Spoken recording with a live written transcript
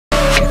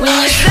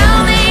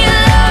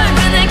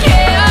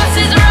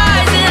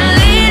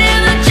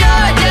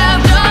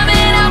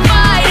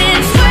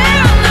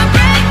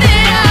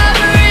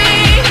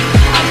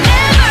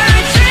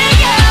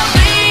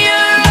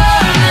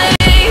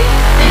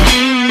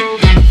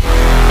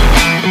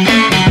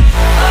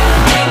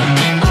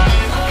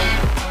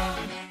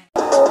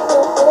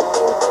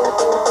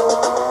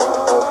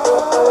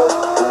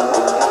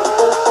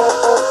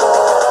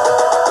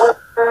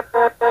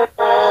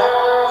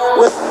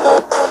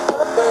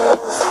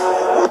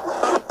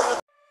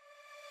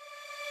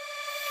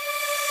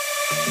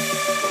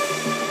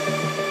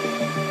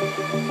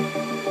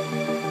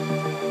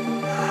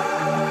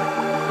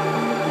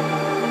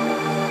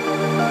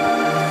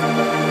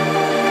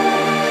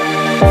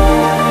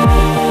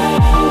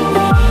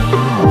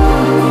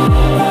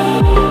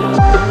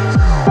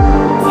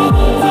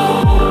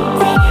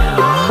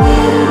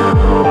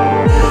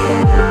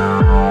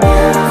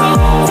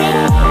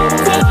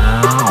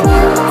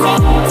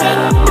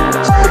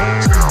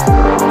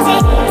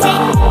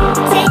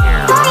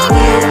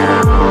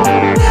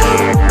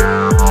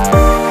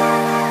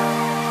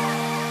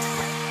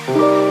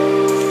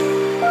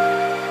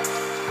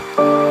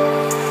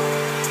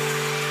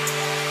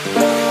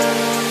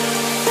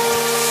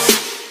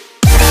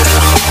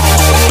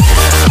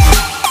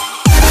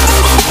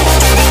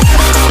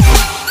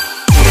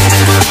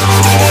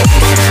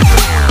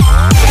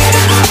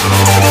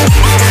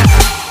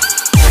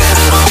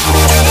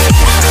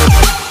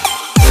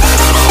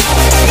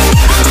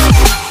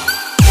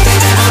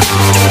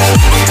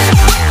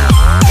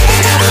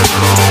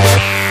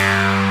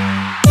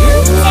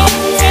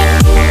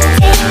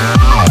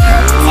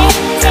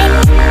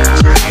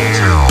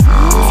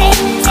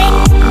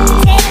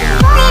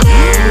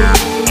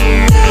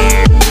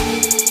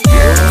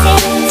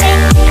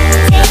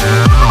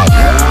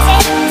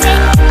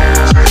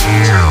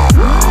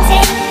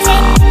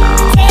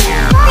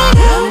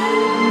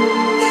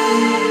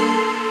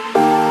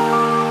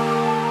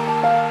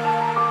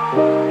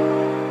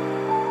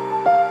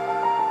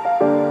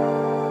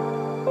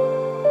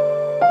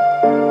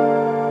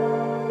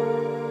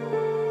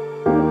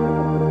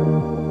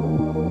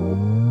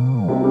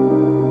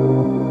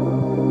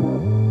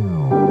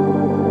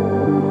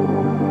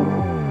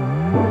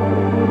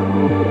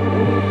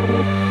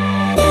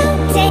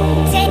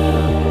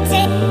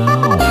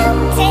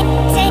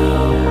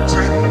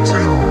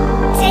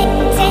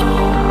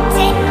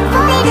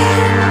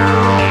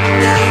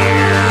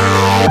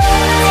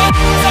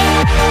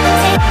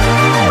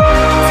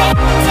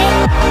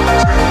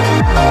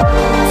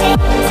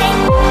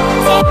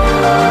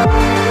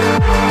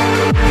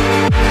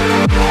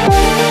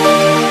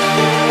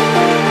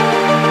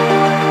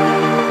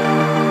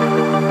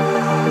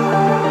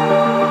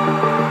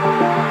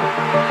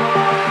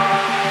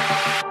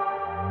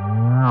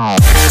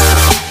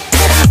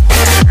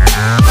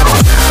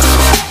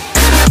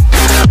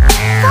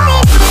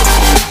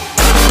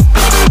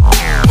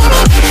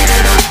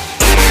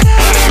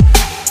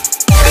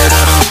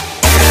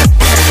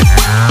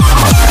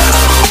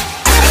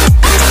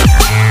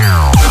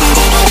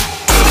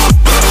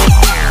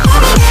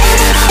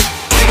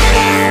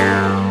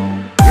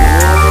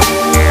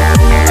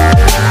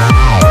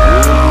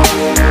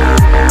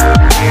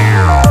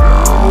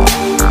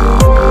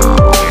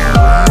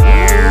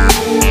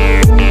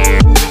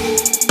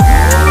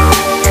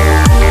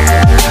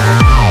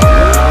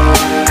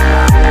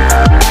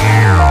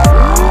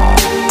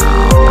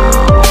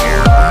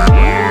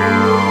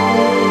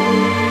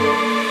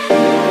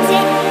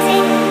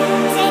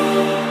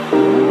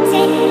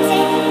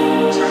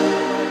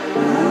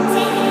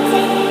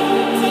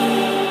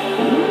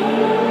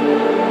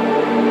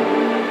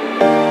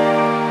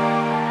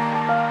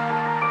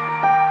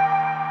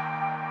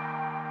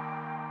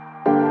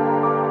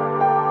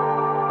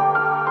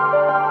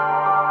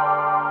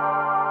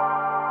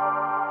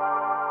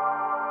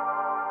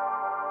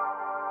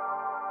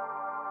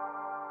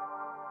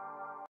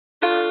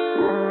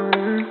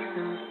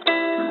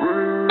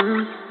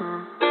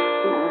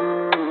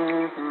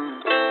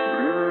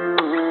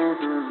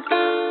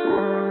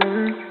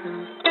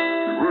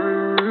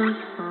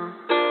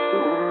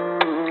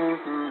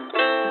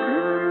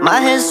My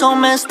head's so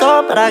messed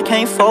up, but I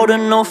can't fold to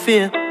no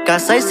fear.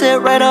 Got sight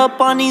set right up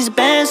on these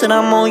bands, and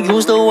I'm gonna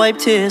use to wipe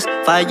tears.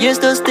 5 years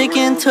still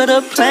sticking to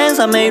the plans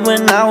I made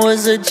when I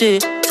was a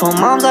jit. Told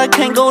moms I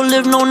can't go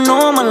live no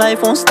normal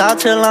life, won't stop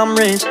till I'm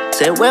rich.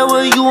 Said where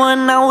were you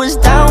when I was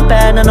down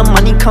bad, and the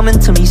money coming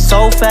to me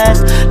so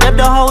fast. Left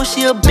the hoe,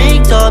 she a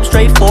big dub,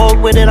 straightforward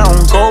with it, I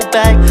don't go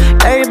back.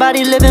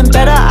 Everybody living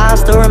better, I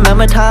still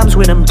remember times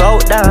we done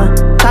broke down.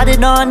 Tried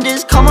it on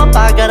this come up,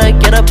 I gotta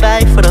get a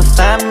bag for the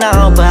fam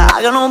now. But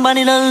I got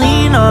nobody to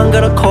lean on,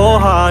 got a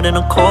cold heart in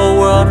a cold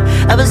world.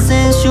 Ever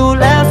since you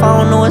left, I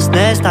don't know what's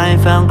next, I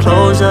ain't found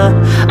closure.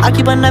 I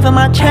keep a knife in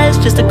my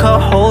chest just to cut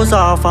holes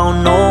off, I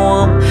don't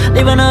know 'em.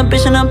 Leaving a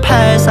bitch in the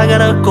past, I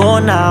gotta go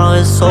now,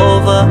 it's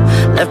over.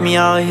 Left me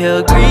out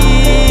here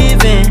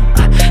grieving.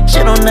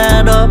 Shit don't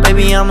add up,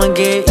 baby, I'ma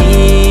get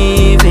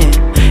even.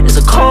 It's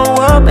a cold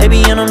world,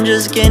 baby, and I'm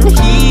just getting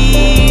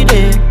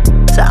heated.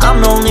 So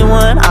I'm the only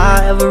one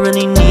I ever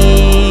really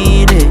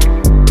needed.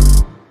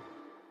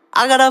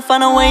 I gotta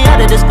find a way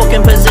out of this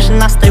fucking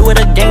position. I stay with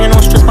a gang and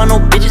don't stress by no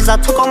bitches. I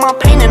took all my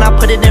pain and I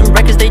put it in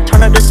records. They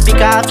turn up the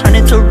speaker, I turn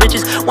it to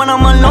riches. When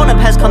I'm alone, the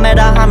past come at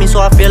behind me,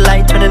 so I feel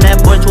like turning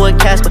that boy to a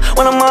casket.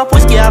 When I'm off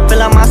whiskey, I feel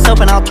like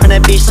myself, and I'll turn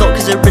that bitch so,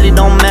 cause it really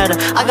don't matter.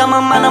 I got my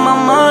mind on my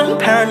money,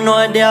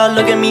 paranoid, they all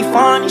look at me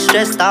funny.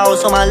 Stressed out,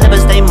 so my liver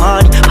stay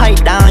muddy.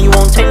 Pipe down, you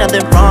won't take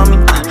nothing from me.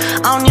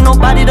 I don't need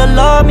nobody to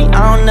love me,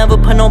 I don't never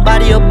put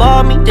nobody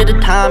above me. Did the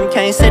time, you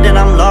can't say that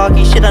I'm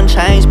lucky. Shit done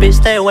changed, bitch,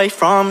 stay away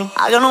from me.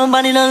 I got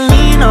nobody to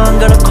lean on,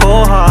 got a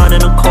cold heart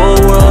in a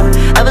cold world.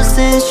 Ever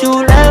since you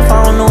left,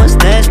 I don't know what's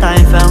next, I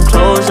ain't found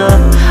closure.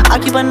 I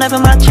keep a knife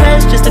in my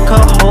chest just to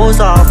cut holes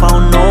off, I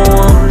don't know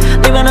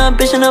 'em. Leaving a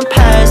bitch in the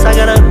past, I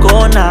gotta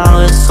go now,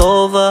 it's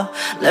over.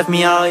 Left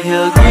me out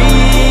here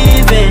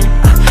grieving.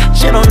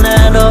 Shit don't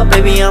add up,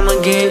 baby, I'ma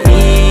get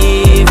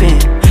even.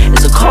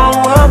 It's a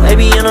cold world,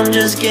 baby, and I'm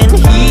just getting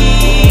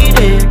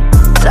heated.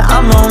 So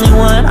I'm the only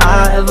one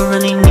I ever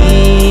really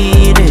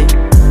needed.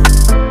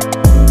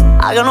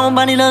 I got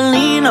nobody to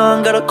lean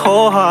on, got a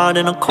cold heart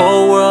in a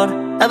cold world.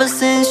 Ever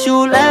since you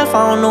left,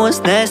 I don't know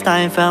what's next, I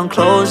ain't found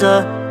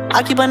closure.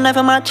 I keep a knife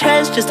in my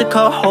chest just to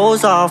cut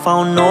holes off, I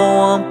don't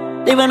know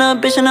 'em. Leaving a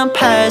bitch in the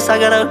past, I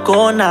gotta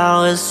go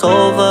now, it's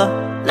over.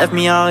 Left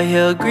me out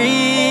here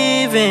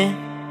grieving.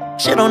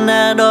 Shit don't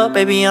add up,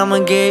 baby, I'ma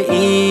get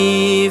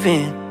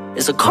even.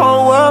 It's a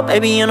cold world,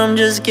 baby, and I'm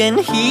just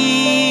getting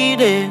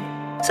heated.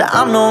 So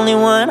I'm the only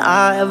one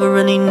I ever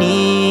really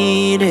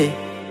needed.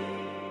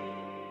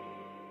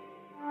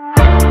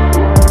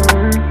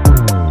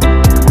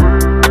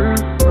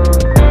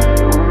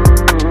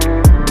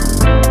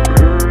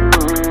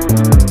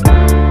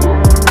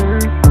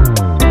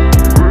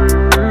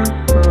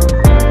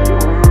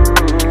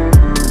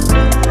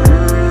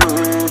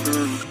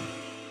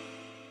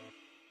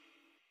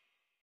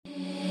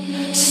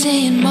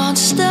 Seeing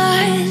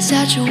monsters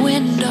out your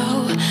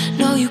window,